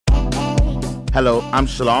Hello, I'm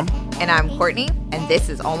Shalom. And I'm Courtney, and this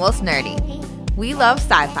is Almost Nerdy. We love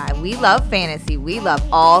sci-fi, we love fantasy, we love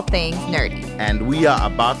all things nerdy. And we are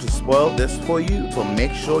about to spoil this for you, so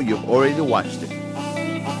make sure you've already watched it.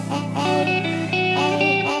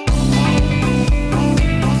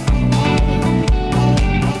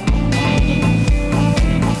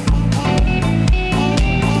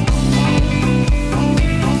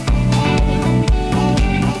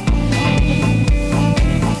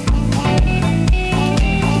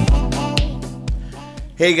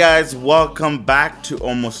 Hey guys, welcome back to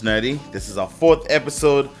Almost Nerdy. This is our 4th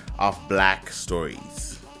episode of Black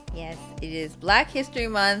Stories. Yes, it is Black History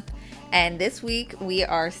Month, and this week we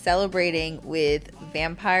are celebrating with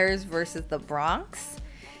Vampires vs. the Bronx.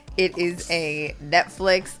 It is a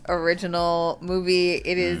Netflix original movie.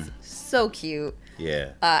 It is so cute.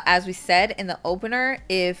 Yeah. As we said in the opener,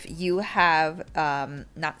 if you have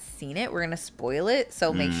not seen it, we're going to spoil it.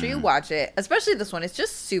 So make sure you watch it, especially this one. It's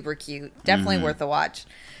just super cute. Definitely worth a watch.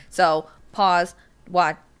 So pause,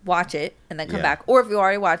 watch it, and then come back. Or if you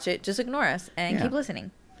already watch it, just ignore us and keep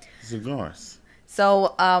listening. Just ignore us.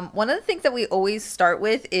 So one of the things that we always start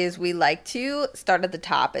with is we like to start at the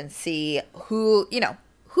top and see who's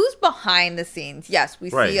behind the scenes. Yes, we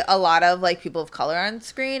see a lot of like people of color on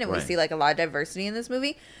screen, and we see like a lot of diversity in this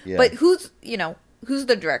movie. Yeah. But who's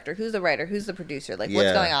the director, who's the writer, who's the producer, like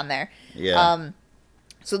what's going on there? Yeah.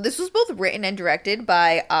 So this was both written and directed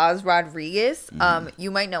by Oz Rodriguez.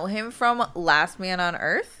 You might know him from Last Man on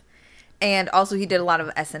Earth, and also he did a lot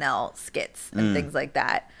of SNL skits and things like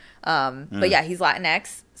that. But yeah, he's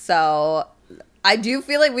Latinx, so I do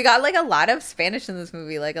feel like we got like a lot of Spanish in this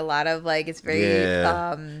movie, like a lot of like it's very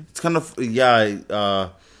it's kind of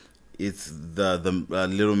it's the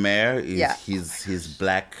little mayor is he's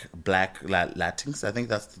black Latinx. I think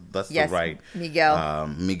that's the right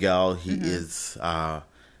Miguel. He is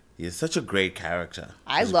such a great character.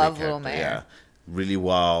 I love Little Mayor. Yeah, really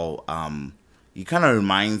well. He kind of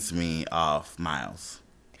reminds me of Miles.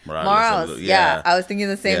 Morales, yeah. I was thinking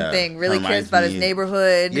the same thing. Really cares about his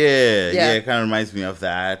neighborhood. Yeah. It kind of reminds me of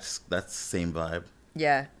that. That's the same vibe.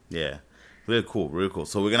 Yeah. Really cool.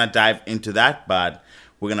 So we're going to dive into that, but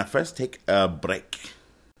we're going to first take a break.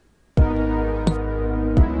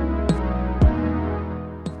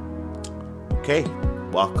 Okay,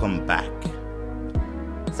 welcome back.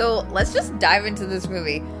 So let's just dive into this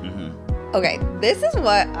movie. Okay, this is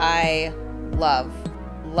what I love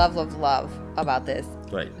about this.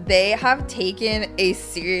 Right. They have taken a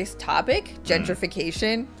serious topic,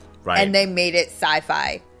 gentrification, and they made it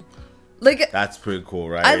sci-fi. Like, that's pretty cool,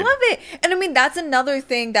 right? I love it. And I mean, that's another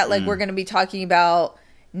thing that like we're going to be talking about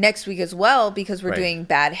next week as well, because we're doing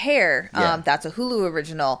Bad Hair. That's a Hulu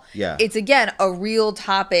original. Yeah. It's again a real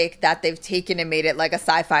topic that they've taken and made it like a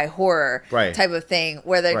sci-fi horror type of thing,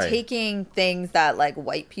 where they're taking things that like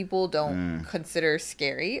white people don't consider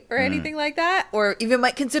scary or anything like that, or even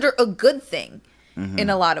might consider a good thing.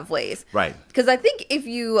 In a lot of ways, right? Because I think if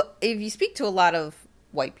you speak to a lot of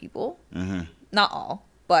white people, not all,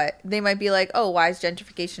 but they might be like, "Oh, why is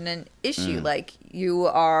gentrification an issue? Like, you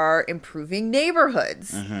are improving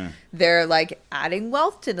neighborhoods. They're like adding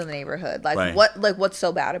wealth to the neighborhood. Like, what's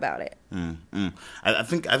so bad about it?" I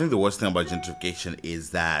think the worst thing about gentrification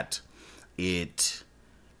is that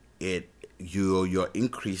you're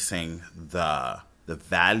increasing the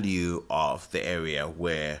value of the area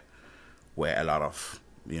where a lot of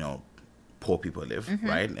poor people live,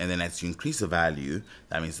 right? And then as you increase the value,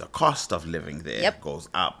 that means the cost of living there goes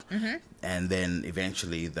up. And then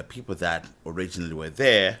eventually the people that originally were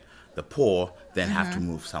there, the poor, then have to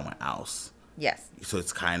move somewhere else. Yes. So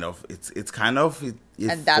it's kind of it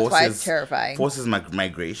and that's why it's terrifying. Forces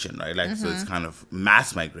migration, right? Like so it's kind of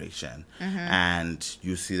mass migration. And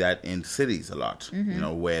you see that in cities a lot,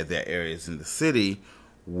 where there are areas in the city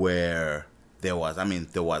where there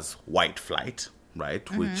was white flight, right?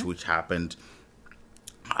 Which happened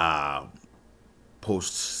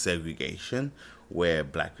post-segregation, where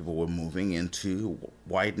black people were moving into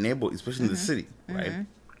white neighborhoods, especially in the city, right?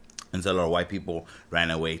 And so a lot of white people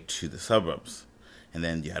ran away to the suburbs. And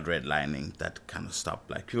then you had redlining that kind of stopped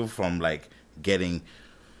black people from like getting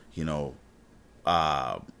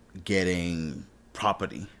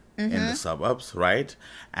property in the suburbs, right?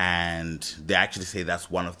 And they actually say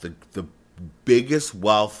that's one of the biggest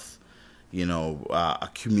wealth,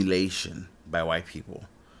 accumulation by white people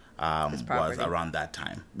was around that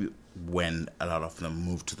time, when a lot of them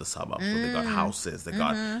moved to the suburbs. So they got houses, they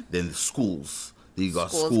got then the schools You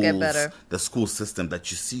got Schools get better. The school system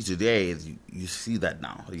that you see today, you see that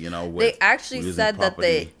now. They actually said that the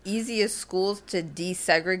property easiest schools to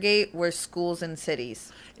desegregate were schools in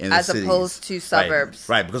cities, in as the cities. opposed to suburbs.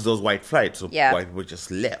 Right, because those white flights, so Yeah. white people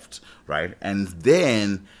just left, right? And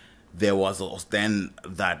then there was also then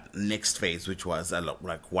that next phase, which was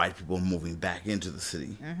like white people moving back into the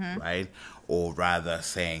city, right? Or rather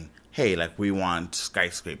saying, hey, like we want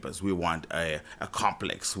skyscrapers, we want a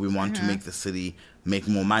complex, we want to make the city make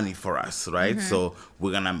more money for us, right? So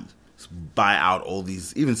we're gonna buy out all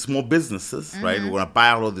these even small businesses, right? We're gonna buy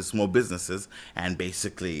out all these small businesses and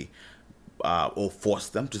basically or force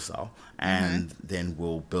them to sell, and then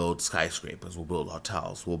we'll build skyscrapers, we'll build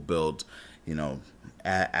hotels, we'll build,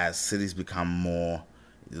 as cities become more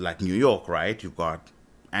like New York, right? You've got,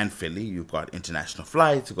 and Philly, you've got international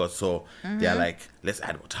flights, you've got, so they're like, let's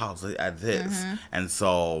add hotels, let's add this. And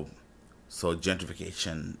so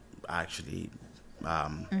gentrification actually,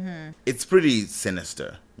 it's pretty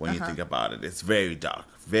sinister when you think about it. It's very dark,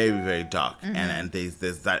 very, very dark. And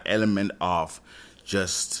there's that element of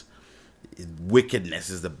just wickedness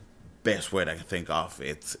is the best word I can think of.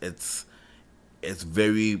 It's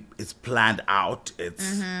planned out.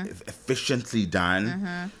 It's efficiently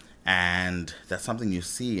done, and that's something you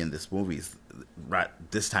see in this movie. Right,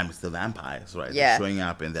 this time it's the vampires, right? Yeah. They're showing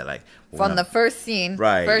up and they're like From the first scene,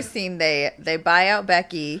 they buy out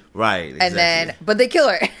Becky, right? Exactly. and then but they kill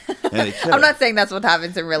her. They kill I'm her. not saying that's what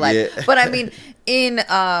happens in real life, Yeah. but I mean in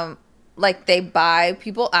like they buy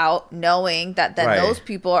people out knowing that then Right. those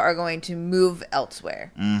people are going to move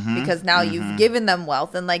elsewhere because now you've given them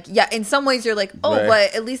wealth, and like, yeah, in some ways you're like, oh, Right.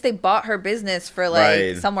 but at least they bought her business for like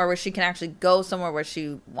Right. somewhere where she can actually go, somewhere where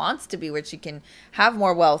she wants to be, where she can have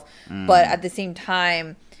more wealth. But at the same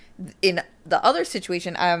time, in the other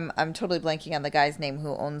situation, I'm totally blanking on the guy's name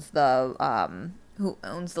who owns the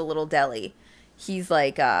little deli. He's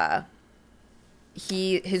like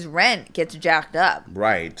his rent gets jacked up,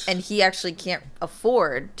 Right. and he actually can't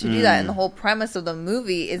afford to do that. And the whole premise of the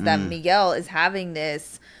movie is that Miguel is having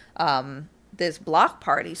this this block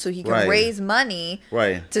party so he can Right. raise money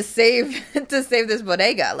Right. to save this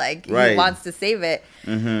bodega. Like he Right. wants to save it.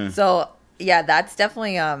 So yeah, that's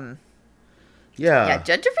definitely Yeah.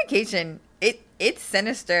 gentrification. It's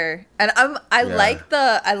sinister, and I Yeah.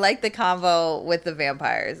 like the combo with the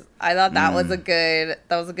vampires. I thought that was a good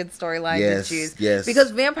storyline Yes, to choose. yes.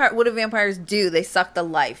 Because what do vampires do? They suck the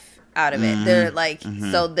life out of it. They're like,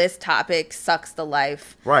 so this topic sucks the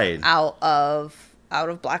life Right. out of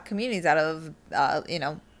Black communities, out of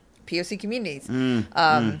POC communities.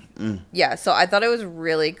 Yeah, so I thought it was a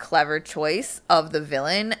really clever choice of the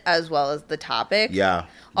villain as well as the topic. Yeah.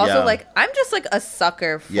 Also, Yeah. like, I'm just like a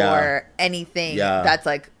sucker for Yeah. anything Yeah. that's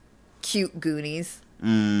like cute Goonies.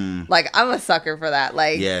 Like, I'm a sucker for that.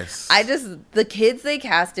 Like, Yes. the kids they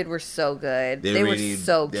casted were so good. They were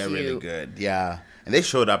so They're cute. really good. Yeah. And they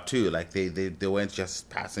showed up too. Like they weren't just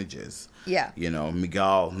passengers. Yeah.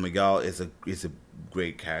 Miguel is a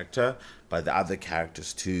great character, but the other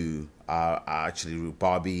characters too are actually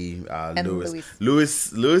Bobby, And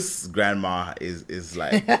Louis' grandma is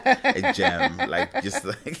like a gem, like just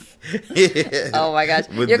like Oh my gosh.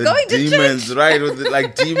 with You're the going to demons, church. right? With the,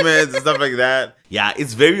 like demons and stuff like that. Yeah,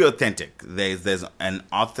 it's very authentic. There's an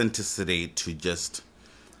authenticity to just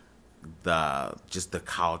the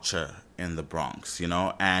culture in the Bronx,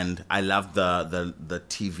 and I love the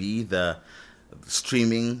TV, the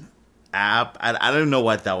streaming app. I don't know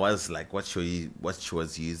what that was like, what she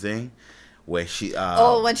was using, where she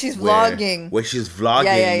when she's vlogging. where she's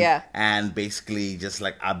vlogging, Yeah. and basically just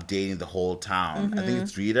like updating the whole town. I think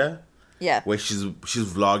it's Rita. Yeah. Where she's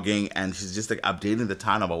vlogging and she's just like updating the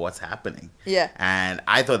town about what's happening. Yeah. And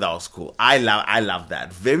I thought that was cool. I love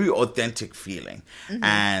that. Very authentic feeling.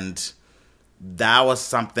 And that was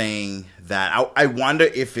something that I wonder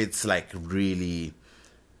if it's like really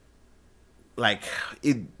like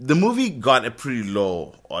the movie got a pretty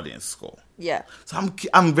low audience score. Yeah. So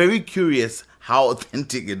I'm very curious how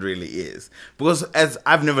authentic it really is, because as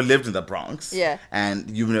I've never lived in the Bronx, Yeah.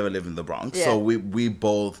 and you've never lived in the Bronx, Yeah. so we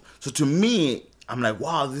both. So to me, I'm like,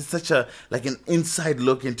 wow, this is such a like an inside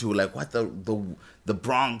look into like what the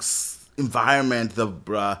Bronx environment,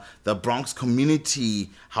 the Bronx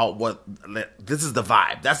community, this is the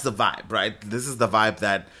vibe. That's the vibe, right? This is the vibe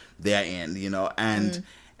that they're in, and.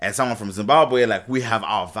 As someone from Zimbabwe, like we have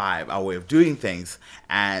our vibe, our way of doing things.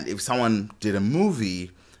 And if someone did a movie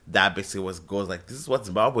that basically goes like, this is what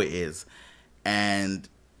Zimbabwe is, and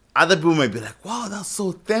other people might be like, wow, that's so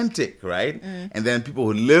authentic, right? And then people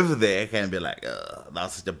who live there can be like,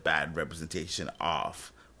 that's such a bad representation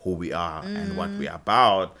of who we are and what we are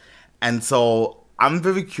about. And so I'm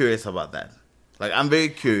very curious about that. Like, I'm very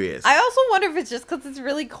curious. I also wonder if it's just because it's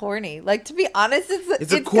really corny. Like, to be honest,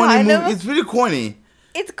 it's a corny movie. It's really corny.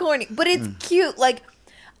 It's corny, but it's cute. Like,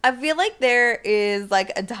 I feel like there is,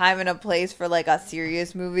 like, a time and a place for, like, a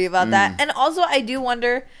serious movie about that. And also, I do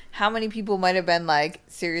wonder how many people might have been like,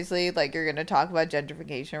 seriously, like, you're going to talk about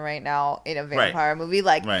gentrification right now in a vampire movie.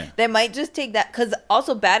 Like, they might just take that. Because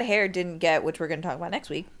also, Bad Hair didn't get, which we're going to talk about next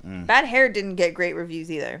week, Bad Hair didn't get great reviews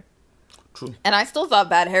either. True. And I still thought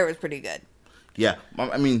Bad Hair was pretty good. Yeah.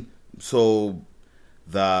 I mean, so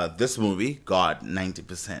this movie got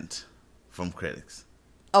 90% from critics.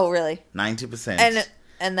 Oh, really? 90%.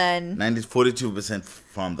 And then 42%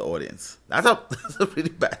 from the audience. That's a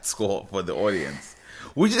pretty bad score for the audience.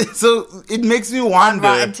 So it makes me wonder.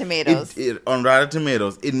 On Rotten Tomatoes. On Rotten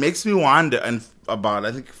Tomatoes, it makes me wonder, and about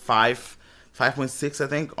I think 5.6 I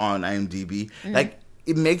think on IMDb. Like,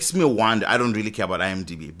 it makes me wonder. I don't really care about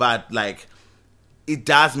IMDb, but like, it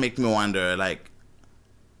does make me wonder. Like,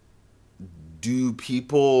 do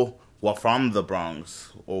people who are from the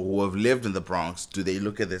Bronx or who have lived in the Bronx, do they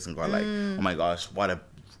look at this and go like, "Oh my gosh, what a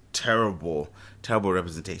terrible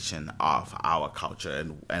representation of our culture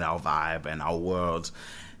and our vibe and our world,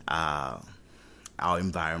 our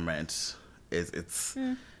environment." It's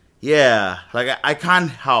yeah, like I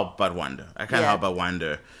can't help but wonder.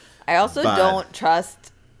 I also don't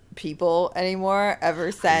trust people anymore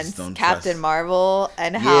ever since Captain Marvel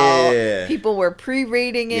and how people were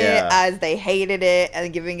pre-rating it as they hated it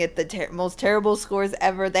and giving it the most terrible scores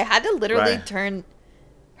ever. They had to literally turn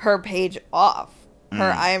her page off.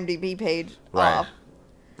 Her IMDb page off.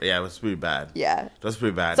 Yeah, it was pretty bad. Yeah. It was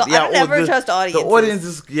pretty bad. So I don't ever trust audiences. The audience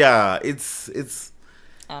is, it's...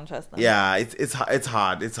 I don't trust them. Yeah, it's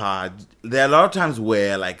hard. It's hard. There are a lot of times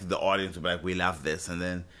where, like, the audience will be like, we love this, and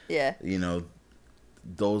then, you know,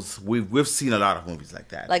 we've seen a lot of movies like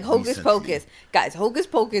that. Like Hocus Pocus. Guys, Hocus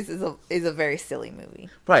Pocus is a very silly movie.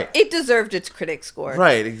 Right. It deserved its critic score.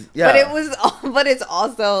 Right, yeah. But it's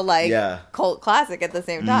also, like, cult classic at the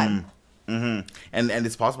same time. Mm-hmm. And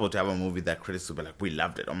it's possible to have a movie that critics will be like, we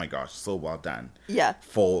loved it. Oh my gosh, so well done. Yeah.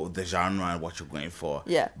 For the genre and what you're going for.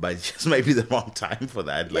 Yeah. But it just might be the wrong time for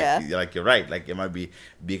that. Like you're right. Like, it might be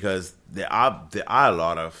because there are a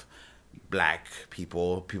lot of black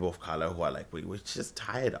people of color who are like, we're just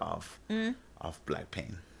tired of black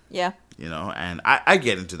pain. Yeah. You know, and I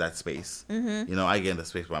get into that space. You know, I get into the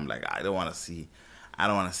space where I'm like, I don't want to see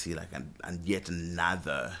like yet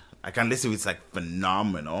another. Like, unless if it's like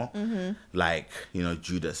phenomenal, like, you know,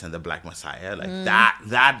 Judas and the Black Messiah, like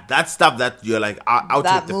that stuff that you're like, I'll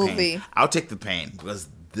take the pain. I'll take the pain because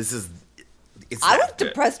this is. I was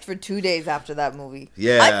depressed for 2 days after that movie.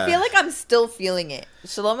 Yeah, I feel like I'm still feeling it.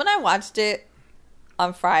 Shalom and I watched it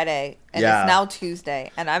on Friday, and it's now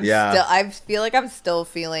Tuesday, and I feel like I'm still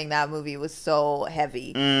feeling that movie was so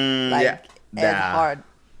heavy, and hard.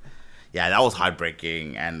 Yeah, that was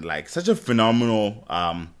heartbreaking and like such a phenomenal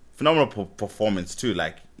performance too.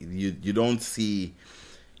 Like you don't see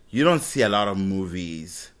a lot of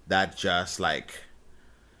movies that just like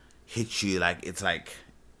hit you. Like, it's like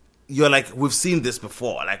you're like, we've seen this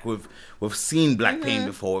before. Like, we've seen black pain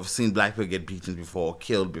before. We've seen black people get beaten before,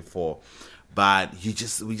 killed before, but we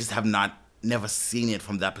just have never seen it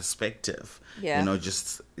from that perspective. Yeah, you know,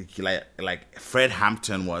 just like Fred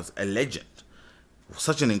Hampton was a legend.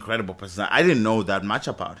 Such an incredible person. I didn't know that much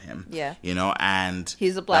about him. Yeah. You know, and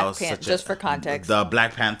he's a Black Panther, just for context. The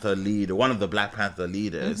Black Panther leader, one of the Black Panther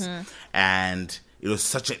leaders. And it was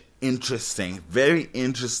such an interesting, very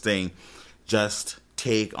interesting just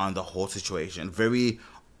take on the whole situation. Very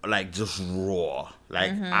like just raw.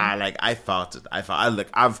 Like I felt it.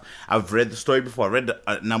 I've read the story before. I read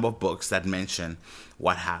a number of books that mention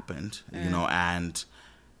what happened, you know, and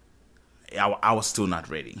I was still not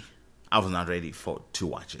ready. I was not ready to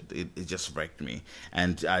watch it. It just wrecked me.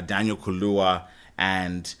 And Daniel Kaluuya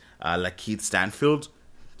and Lakeith Stanfield,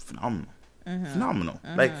 phenomenal.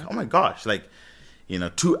 Like, oh my gosh, like, you know,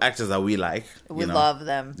 two actors that we like. We love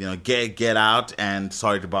them. You know, Get Out and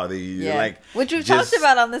Sorry to Bother You. Yeah. Like, which we've talked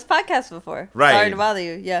about on this podcast before. Right. Sorry to Bother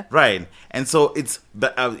You. Yeah. Right. And so it's,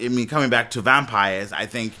 I mean, coming back to vampires, I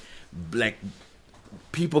think like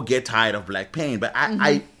people get tired of black pain, but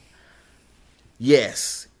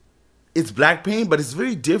yes. It's black pain, but it's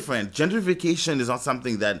very different. Gentrification is not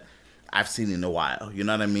something that I've seen in a while. You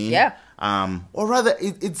know what I mean? Yeah. Or rather,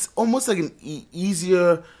 it's almost like an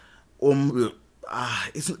easier,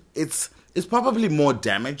 it's probably more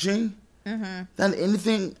damaging than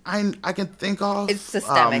anything I can think of. It's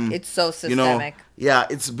systemic. It's so systemic. You know, yeah,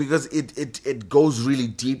 it's because it goes really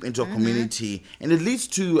deep into a community, and it leads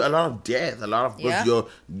to a lot of death. A lot of because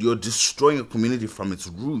you're destroying a community from its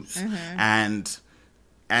roots, and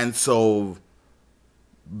so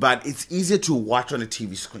but it's easier to watch on a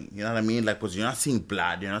TV screen. You know what I mean? Like, because you're not seeing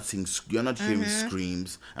blood, you're not hearing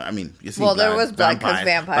screams. I mean, you're seeing blood. Well, there was blood because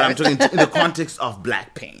vampires. But I'm talking in the context of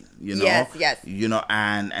black pain. You know? Yes. You know,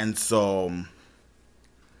 and so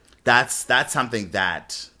that's something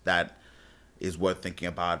that is worth thinking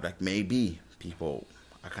about. Like, maybe people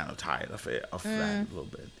are kind of tired of that a little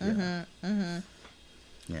bit.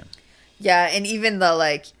 Yeah. Yeah, and even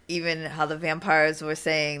how the vampires were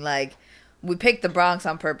saying, like, we picked the Bronx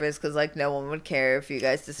on purpose because, like, no one would care if you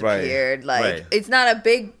guys disappeared. It's not a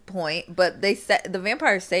big point, but the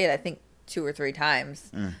vampires say it, I think, 2 or 3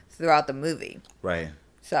 times throughout the movie. Right.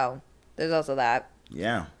 So there's also that.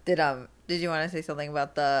 Yeah. Did you want to say something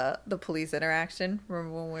about the police interaction?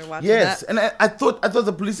 Remember when we were watching that? Yes, and I thought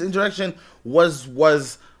the police interaction was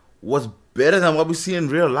better than what we see in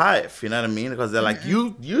real life. You know what I mean? Because they're like,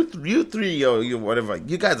 you three, you whatever,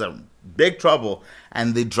 you guys are big trouble,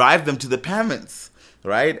 and they drive them to the pavements,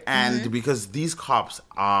 right? And because these cops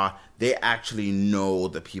they actually know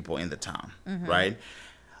the people in the town, right?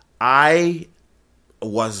 I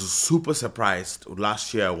was super surprised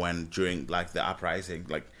last year when during like the uprising,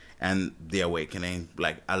 like, and the awakening,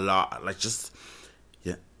 like a lot, like just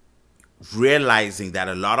realizing that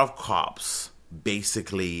a lot of cops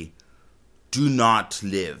basically do not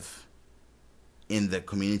live in the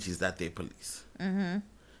communities that they police.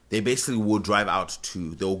 They basically will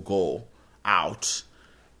they'll go out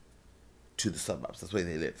to the suburbs. That's where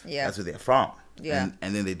they live. Yeah. That's where they're from. Yeah.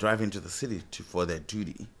 And then they drive into the city for their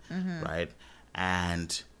duty, right?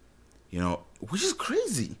 And, you know, which is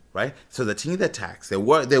crazy, right? So they're taking their tax. They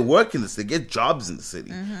work in the city. They get jobs in the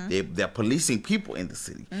city. They're policing people in the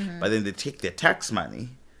city. But then they take their tax money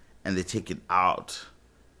and they take it out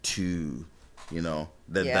to, you know,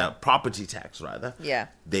 the property tax, rather. Yeah.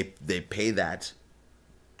 They pay that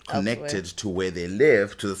connected to where they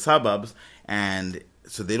live, to the suburbs, and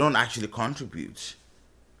so they don't actually contribute,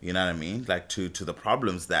 you know what I mean, like to the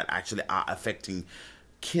problems that actually are affecting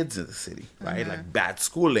kids in the city, right? Like bad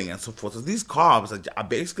schooling and so forth. So these cops are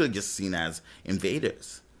basically just seen as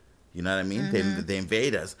invaders, you know what I mean? They're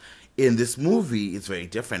invaders. In this movie, it's very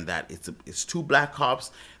different. That it's 2 black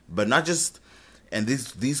cops, but not just. And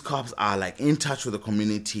these cops are like in touch with the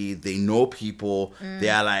community. They know people. They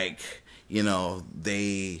are like, you know,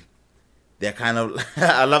 they're kind of.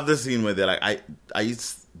 I love the scene where they're like, I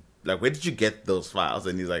used, like, where did you get those files?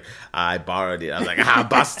 And he's like, I borrowed it. I was like,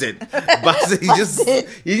 busted.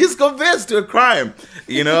 He just confessed to a crime,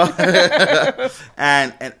 you know.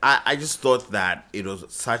 and I just thought that it was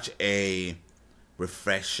such a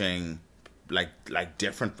refreshing, like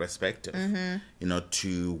different perspective, you know,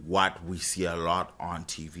 to what we see a lot on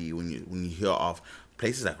TV when you hear of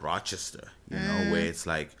places like Rochester, you know, where it's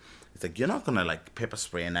like you're not gonna like pepper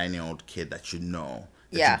spray a 9-year-old kid that you know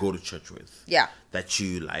that you go to church with, that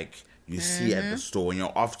you see at the store when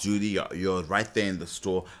you're off duty. You're right there in the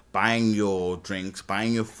store buying your drinks,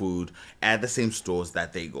 buying your food at the same stores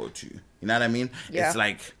that they go to. You know what I mean? It's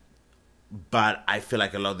like, but I feel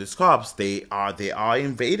like a lot of these cops, they are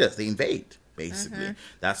invaders. They invade. Basically,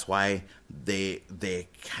 that's why they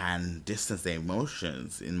can distance their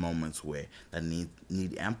emotions in moments where that need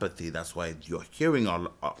empathy. That's why you're hearing a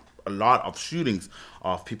lot of shootings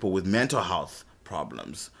of people with mental health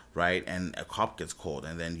problems, right? And a cop gets called,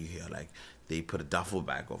 and then you hear like they put a duffel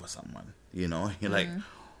bag over someone. You know, you're like,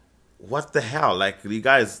 what the hell? Like, you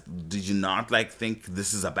guys, did you not like think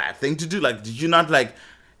this is a bad thing to do? Like, did you not like?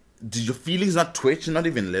 Did your feelings not twitch, not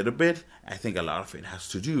even a little bit? I think a lot of it has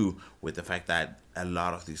to do with the fact that a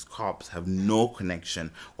lot of these cops have no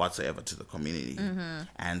connection whatsoever to the community.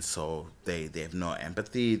 And so they have no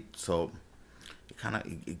empathy. So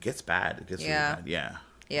it gets bad. It gets really bad.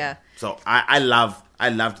 Yeah. So I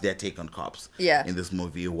loved their take on cops. In this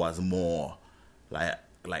movie. It was more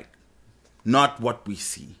like not what we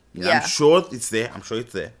see. You know, I'm sure it's there.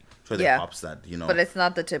 For the cops that, you know, but it's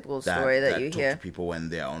not the typical story that you talk hear. To people when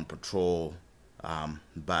they're on patrol,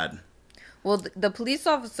 but the police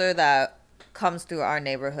officer that comes through our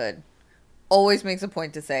neighborhood always makes a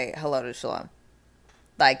point to say hello to Shalom.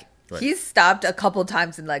 Like, he's stopped a couple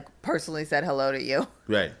times and like personally said hello to you.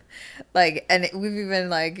 Right. Like, and we've even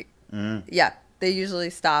like, they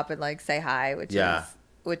usually stop and like say hi,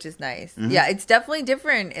 which is nice. Yeah, it's definitely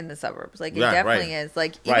different in the suburbs. Like, it definitely is.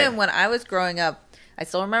 Like, even when I was growing up, I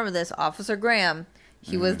still remember this, Officer Graham,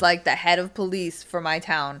 he was like the head of police for my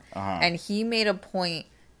town. And he made a point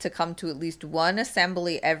to come to at least one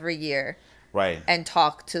assembly every year. Right. And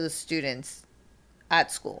talk to the students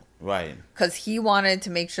at school. Right. Because he wanted to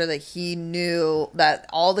make sure that he knew that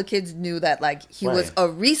all the kids knew that, like, he was a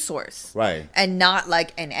resource. Right. And not,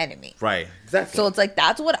 like, an enemy. Right. Exactly. So it's like,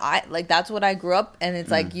 that's what I grew up. And it's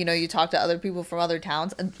like, you know, you talk to other people from other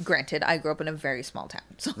towns. And granted, I grew up in a very small town.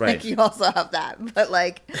 So, like, you also have that. But,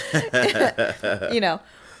 like, you know,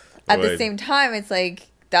 at the same time, it's like,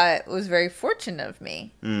 that was very fortunate of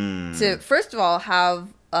me to, first of all, have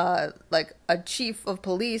like a chief of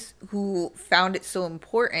police who found it so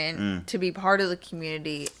important to be part of the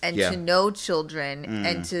community and to know children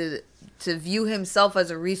and to view himself as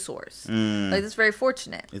a resource. Like, that's very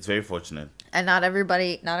fortunate. It's very fortunate. And not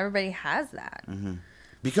everybody has that.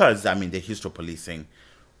 Because, I mean, the history of policing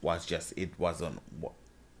was just, they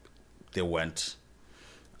weren't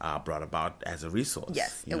brought about as a resource.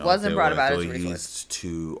 Yes, it wasn't brought about as a resource. They were used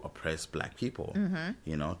to oppress black people,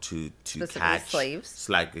 you know, to catch slaves. It's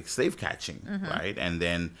like slave catching, right? And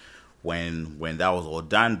then when that was all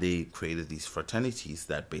done, they created these fraternities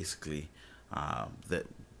that basically that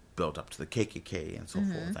built up to the KKK and so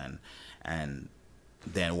forth, and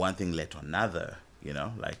then one thing led to another, you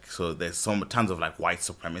know, like, so there's tons of like white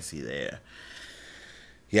supremacy there.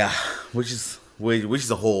 Yeah, which is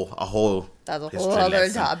a whole that's a whole other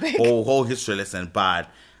topic. Whole history lesson. But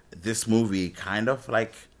this movie kind of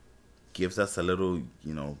like gives us a little,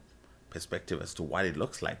 you know, perspective as to what it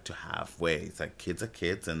looks like to have, where it's like kids are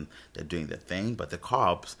kids and they're doing their thing, but the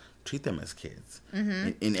cops treat them as kids.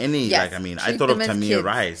 In any, like, I mean, I thought of Tamir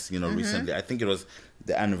Rice, you know, recently. I think it was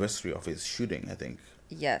the anniversary of his shooting, I think.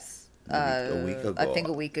 Yes. A week ago. I think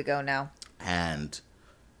a week ago now. And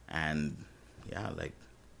yeah, like,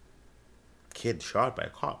 kid shot by a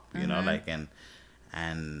cop, you know, like, and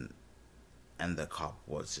the cop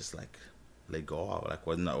was just like let go of, like,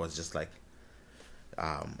 was just like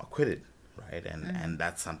acquitted, right? And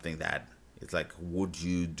that's something that it's like, would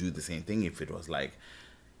you do the same thing if it was like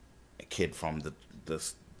a kid from the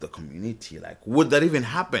community? Like, would that even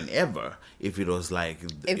happen ever if it was like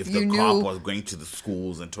if the cop was going to the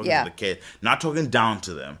schools and talking to the kid, not talking down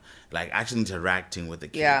to them, like actually interacting with the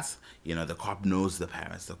kids? You know, the cop knows the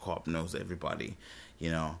parents, the cop knows everybody, you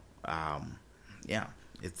know.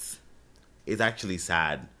 It's actually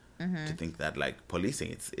sad to think that, like, policing,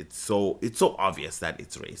 it's so obvious that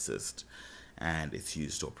it's racist and it's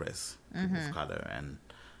used to oppress people of color. And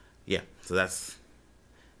so that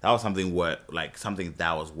was something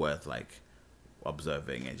that was worth like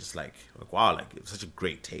observing and just like wow, like, it was such a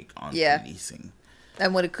great take on policing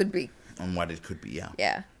and what it could be.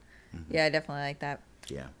 Yeah, I definitely like that.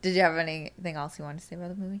 Yeah. Did you have anything else you wanted to say about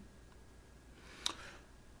the movie?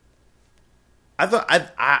 I thought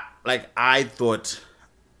like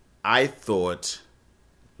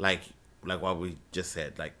what we just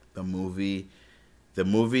said, like, the movie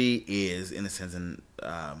is, in a sense, and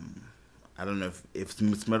I don't know if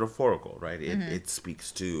it's metaphorical, right? It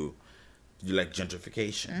speaks to like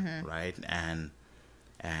gentrification, right? And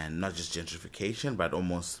not just gentrification, but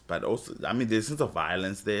also, I mean, there's a sense of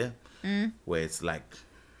violence there, where it's like,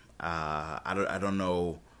 I don't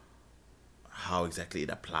know how exactly it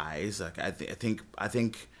applies. Like, I think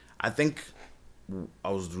I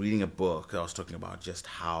was reading a book that was talking about just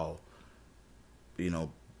how, you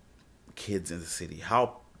know, kids in the city,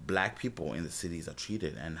 how black people in the cities are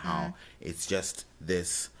treated, and how it's just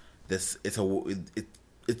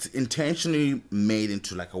it's intentionally made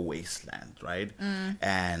into like a wasteland, right?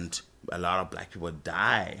 And a lot of black people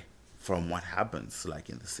die from what happens, like,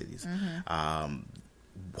 in the cities.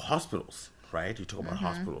 Hospitals, right? You talk about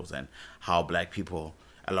hospitals and how a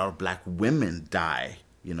lot of black women die.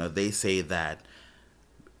 You know, they say that,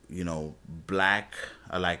 you know, like,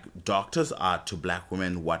 doctors are to black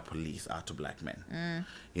women what police are to black men.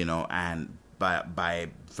 You know, and by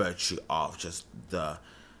virtue of just the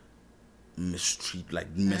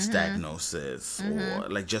misdiagnosis, or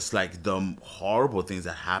like just like the horrible things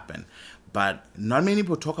that happen. But not many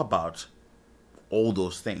people talk about all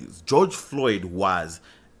those things. George Floyd was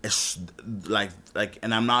like,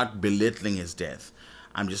 and I'm not belittling his death.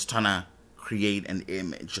 I'm just trying to create an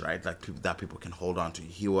image, right? Like, that people can hold on to.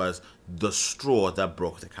 He was the straw that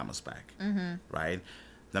broke the camel's back, right?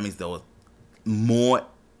 That means there was more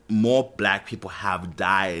black people have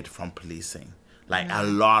died from policing. Like, a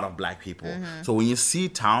lot of black people. So when you see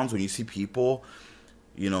towns, when you see people,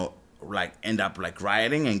 you know, like, end up like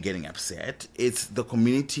rioting and getting upset, it's the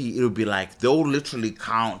community. It'll be like, they'll literally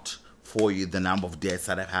count for you the number of deaths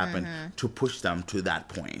that have happened to push them to that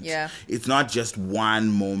point. It's not just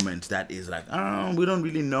one moment that is like, oh, we don't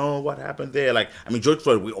really know what happened there. Like, I mean, George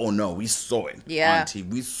Floyd, we all know. We saw it on TV.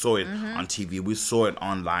 We saw it on TV. We saw it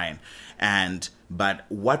online. But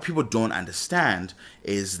what people don't understand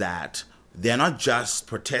is that they're not just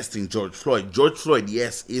protesting George Floyd. George Floyd,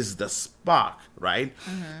 yes, is the spark, right?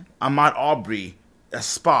 Ahmaud Arbery, a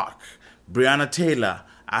spark. Breonna Taylor,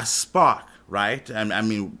 a spark, right? And I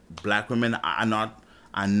mean, black women are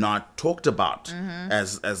not talked about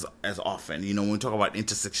as often. You know, when we talk about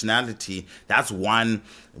intersectionality, that's one.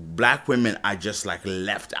 Black women are just like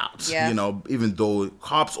left out. Yeah. You know, even though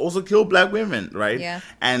cops also kill black women, right? Yeah.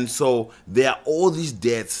 And so there are all these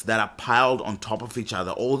deaths that are piled on top of each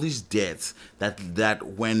other. All these deaths that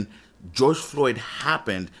when George Floyd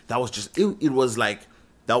happened, that was just it was like.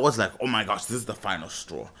 That was like, oh my gosh, this is the final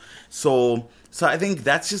straw. So I think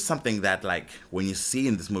that's just something that, like, when you see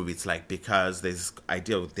in this movie, it's like, because there's this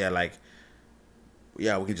idea, they're like,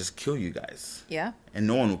 yeah, we can just kill you guys. Yeah. And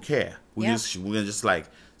no one will care. We're gonna just like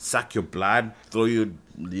suck your blood, throw you,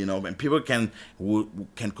 you know, and people can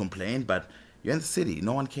complain, but you're in the city.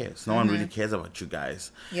 No one cares. No one really cares about you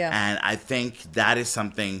guys. Yeah. And I think that is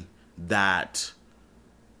something that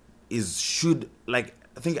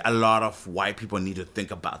I think a lot of white people need to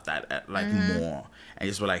think about that more, and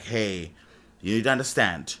just be like, hey, you need to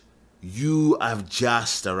understand, you have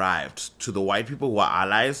just arrived. To the white people who are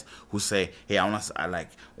allies, who say, hey, I like,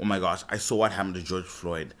 oh my gosh, I saw what happened to George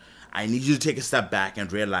Floyd. I need you to take a step back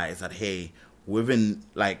and realize that, hey, we've been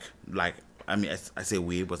like I mean, I say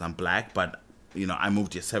we because I'm black, but you know, I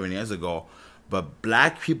moved here 7 years ago. But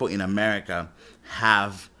black people in America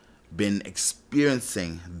have been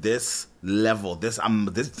experiencing this level, this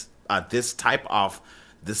type of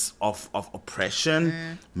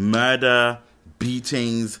oppression, murder,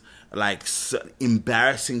 beatings, like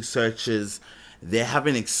embarrassing searches. They have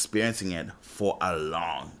been experiencing it for a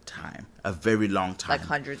long time, a very long time, like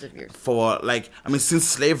hundreds of years. Since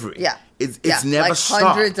slavery. Yeah, it's never like stopped.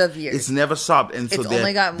 Hundreds of years. It's never stopped, and so it's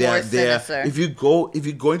only got more sinister. If you go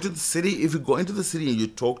into the city, and you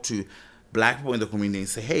talk to black people in the community and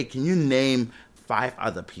say, hey, can you name 5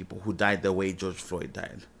 other people who died the way George Floyd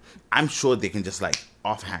died? I'm sure they can just like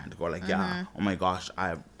offhand go like, yeah, oh my gosh,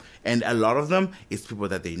 and a lot of them, it's people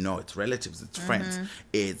that they know, it's relatives, it's friends,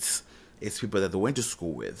 it's people that they went to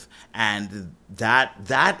school with, and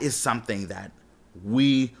that is something that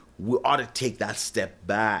we ought to take that step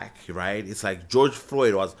back, right? It's like George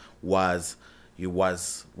Floyd was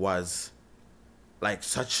like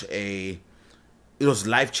such a. It was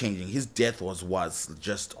life-changing. His death was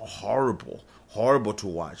just horrible to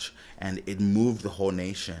watch, and it moved the whole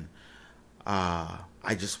nation. I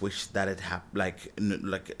just wish that it happened,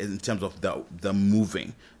 like in terms of the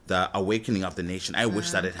awakening of the nation. I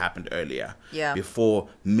wish that it happened earlier, before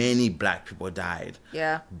many black people died.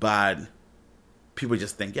 Yeah. But people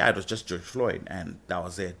just think, it was just George Floyd, and that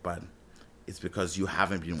was it. But it's because you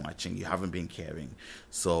haven't been watching, you haven't been caring.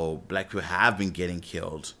 So black people have been getting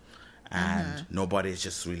killed. And nobody's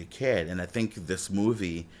just really cared. And I think this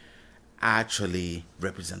movie actually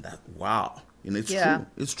represents that. Wow. You know, it's true.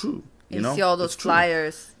 It's true. You see all those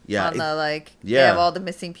flyers on the, they have all the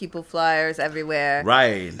missing people flyers everywhere.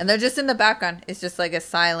 Right. And they're just in the background. It's just like a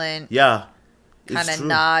silent kind of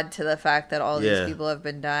nod to the fact that all these people have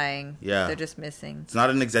been dying. Yeah. They're just missing. It's not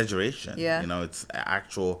an exaggeration. Yeah. You know, it's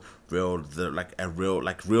actual real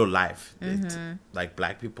life. It's like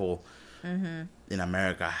black people in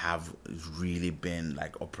America have really been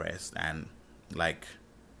like oppressed and like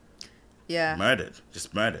murdered.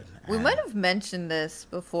 We might have mentioned this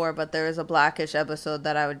before, but there is a Blackish episode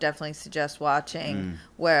that I would definitely suggest watching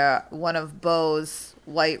where one of Bo's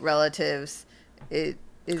white relatives is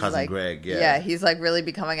Cousin like Greg, he's like really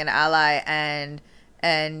becoming an ally, and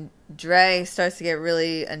Dre starts to get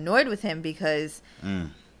really annoyed with him because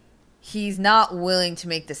he's not willing to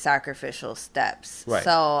make the sacrificial steps. Right.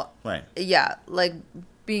 So, like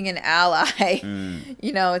being an ally,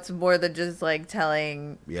 you know, it's more than just like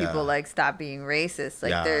telling people like stop being racist.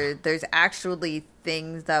 Like there's actually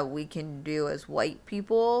things that we can do as white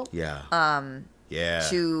people. To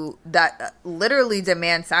that literally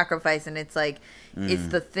demand sacrifice, and it's like it's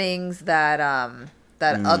the things that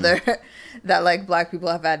that like black people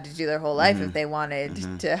have had to do their whole life if they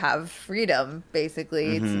wanted to have freedom,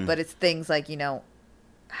 basically. But it's things like, you know,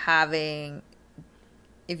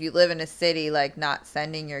 if you live in a city, like not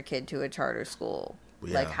sending your kid to a charter school,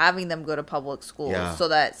 like having them go to public schools so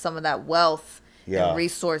that some of that wealth and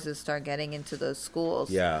resources start getting into those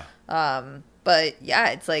schools. But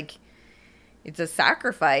it's like, it's a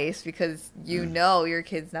sacrifice because you know your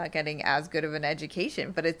kid's not getting as good of an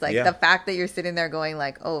education. But it's like the fact that you're sitting there going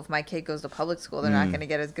like, oh, if my kid goes to public school, they're not going to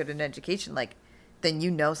get as good an education. Like, then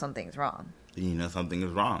you know something's wrong. You know something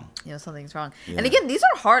is wrong. And again, these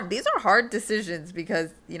are hard decisions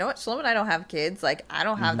because, you know what, Shalom and I don't have kids. Like, I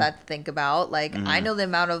don't have that to think about. Like, I know the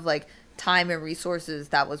amount of like time and resources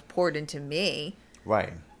that was poured into me.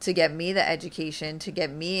 Right. To get me the education, to get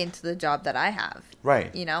me into the job that I have.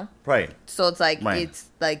 Right. You know? Right. So it's like, it's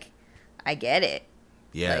like, I get it.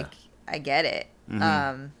 Yeah. Like, I get it.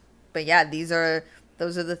 But yeah, those are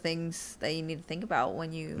the things that you need to think about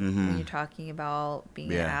when you're talking about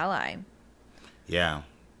being an ally. Yeah.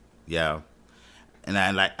 Yeah. And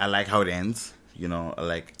I like how it ends. You know,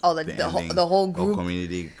 like the whole group, whole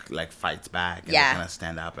community like fights back and kind of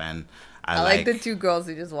stand up, and I like the two girls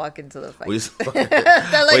who just walk into the fight.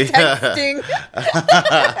 They're like texting.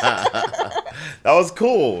 That was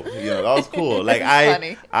cool. You know, that was cool. Like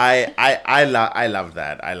funny. I love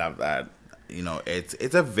that. I love that. You know, it's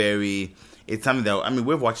something that, I mean,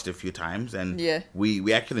 we've watched it a few times, and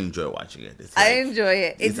we actually enjoy watching it. It's like, I enjoy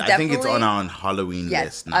it. I think it's on our Halloween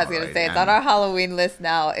list now. I was going to say, it's on our Halloween list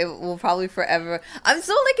now. It will probably forever. I'm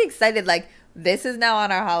so, like, excited. Like, this is now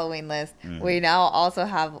on our Halloween list. We now also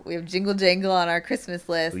have Jingle Jangle on our Christmas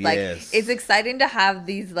list. Like, it's exciting to have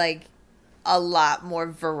these, like, a lot more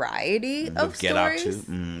variety of Get stories. Out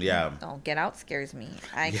too. Yeah. Oh, Get Out scares me.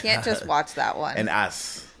 I can't just watch that one. And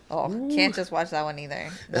Us. Oh, can't just watch that one either.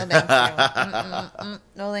 No, thank you.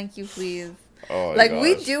 No, thank you, please. Oh, like, gosh.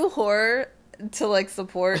 We do horror to, like,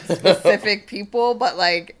 support specific people, but,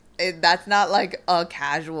 like, that's not, like, a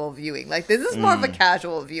casual viewing. Like, this is more of a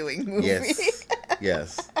casual viewing movie.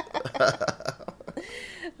 Yes.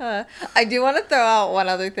 I do want to throw out one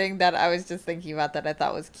other thing that I was just thinking about that I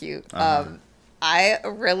thought was cute. I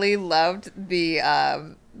really loved the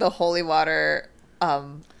holy water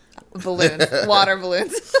balloons, water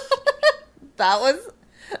balloons. That was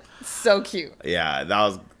so cute. Yeah, that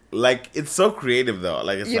was, like, it's so creative though.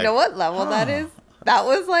 Like, it's you know what level that is? That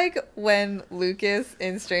was like when Lucas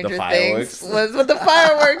in Stranger Things was with the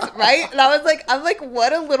fireworks, right? And I'm like,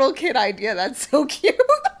 what a little kid idea. That's so cute.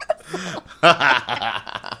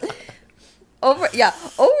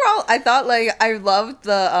 Overall, I thought, like, I loved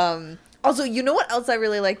the also, you know what else I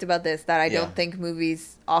really liked about this that I don't think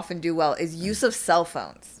movies often do well is use of cell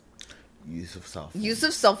phones. Use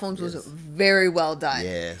of cell phones was very well done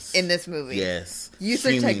in this movie. Use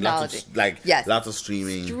streaming, of technology. Lots of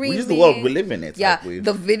streaming. Which is the world we live in. It's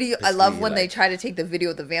the video. I love when they try to take the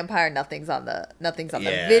video of the vampire. Nothing's on the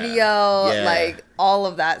video. Like, all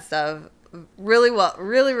of that stuff. Really well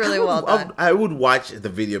done. I would watch the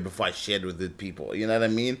video before I shared with the people. You know what I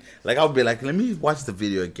mean? Like, I would be like, let me watch the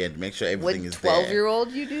video again to make sure everything is there.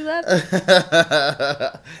 12-year-old, you do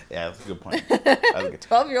that? Yeah, that's a good point.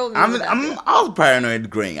 12-year-old. I was paranoid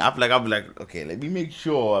growing up. Like, I'll be like, okay, let me make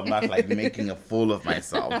sure I'm not, like, making a fool of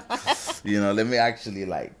myself. You know, let me actually,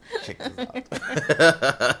 like, check this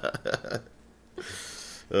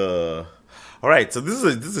out. All right, so this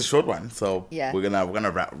is a short one. So we're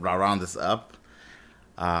gonna round this up.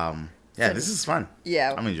 This is fun.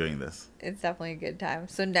 Yeah, I'm enjoying this. It's definitely a good time.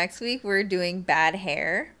 So next week we're doing Bad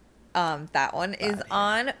Hair. That one is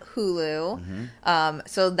on Hulu.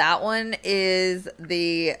 So that one is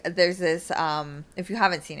there's this if you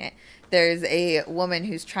haven't seen it, there's a woman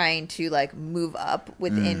who's trying to, like, move up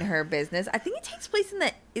within her business. I think it takes place in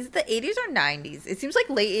the 80s or 90s. It seems like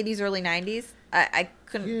late 80s, early 90s. I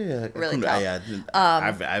couldn't really tell.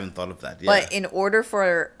 I haven't thought of that. Yeah. But in order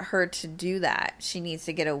for her to do that, she needs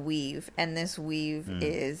to get a weave, and this weave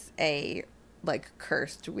is a, like,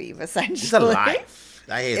 cursed weave, essentially. It's alive.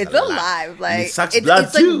 It's alive. Like, and it sucks blood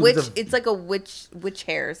it's too. Like it's like a witch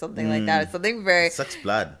hair or something like that. It's something very. It sucks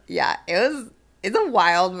blood. Yeah, it's a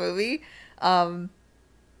wild movie.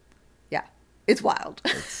 It's wild.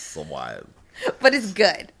 It's so wild. But it's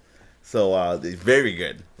good. So it's very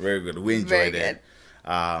good. Very good. We enjoyed it.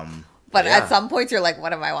 But at some points you're like,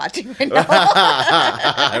 what am I watching right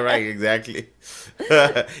now? Right, exactly.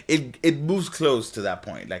 It moves close to that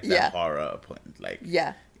point, like that horror point. Like,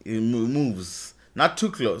 it moves not too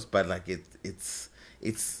close, but like it's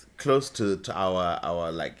close to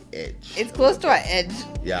our like edge. It's close to our edge.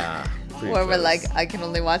 Yeah. Where we're like, I can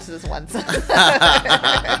only watch this once.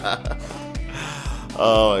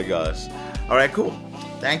 Oh my gosh. All right, cool.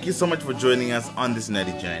 Thank you so much for joining us on this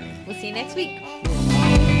nerdy journey. We'll see you next week.